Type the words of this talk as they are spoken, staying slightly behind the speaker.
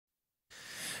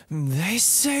They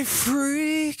say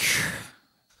freak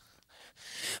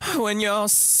when you're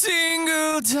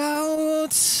singled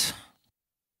out.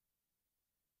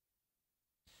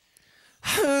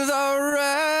 The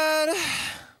red,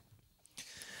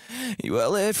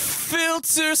 well, it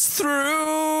filters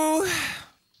through.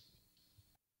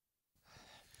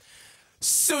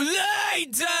 So lay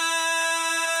down,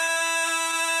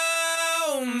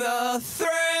 the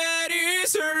thread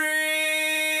is real.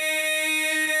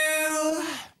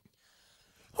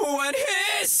 When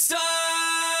his sign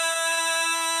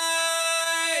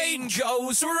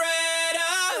goes red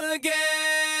again,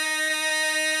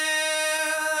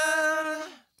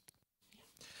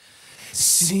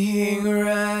 seeing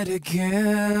red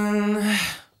again,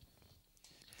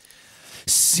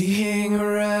 seeing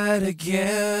red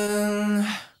again.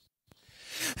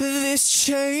 This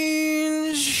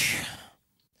change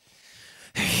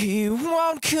he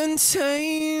won't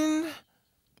contain.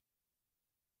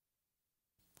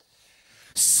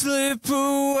 Slip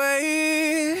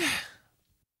away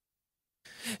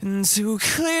and to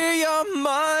clear your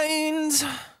mind.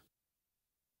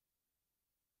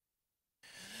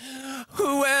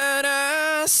 When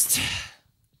asked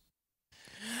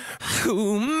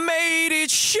who made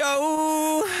it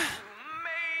show,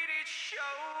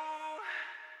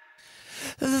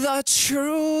 the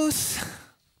truth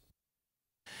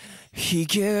he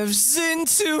gives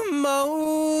into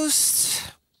most.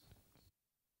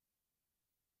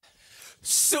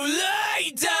 So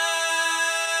lay down,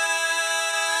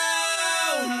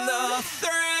 the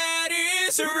thread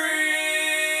is real.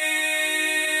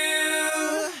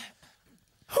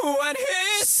 When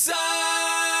his sign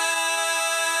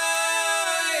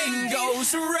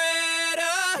goes red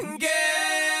again.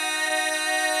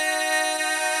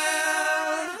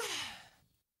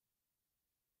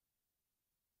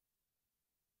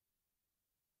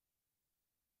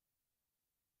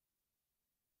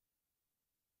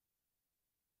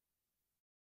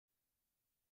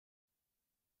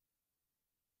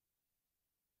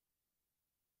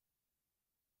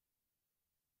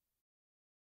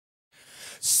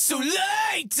 So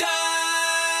lay down,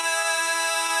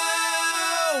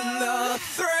 the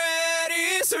thread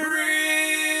is real.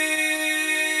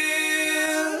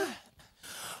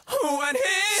 When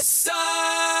his sign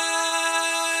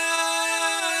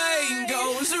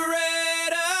goes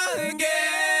red again.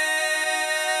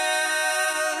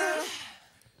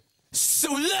 So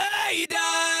lay down,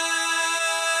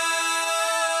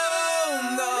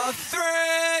 the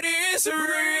thread is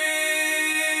real.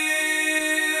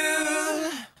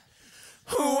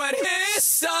 When his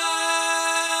sign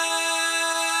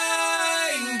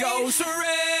goes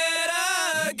red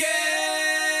again.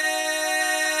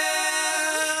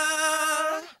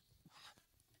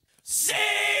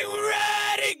 Sing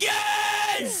red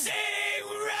again. Sing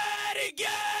red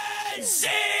again.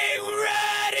 Sing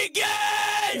red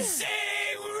again.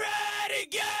 Sing red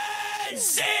again.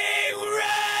 Sing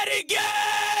red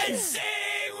again.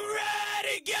 Sing red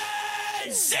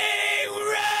again. Sing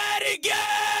red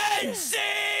again.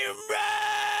 Sing red.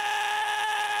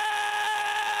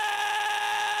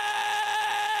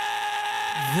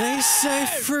 They say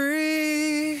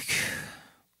freak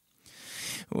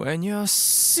when you're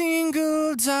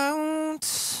singled out.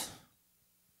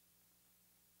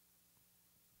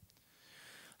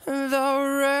 The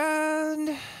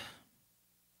red,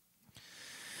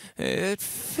 it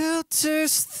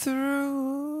filters through.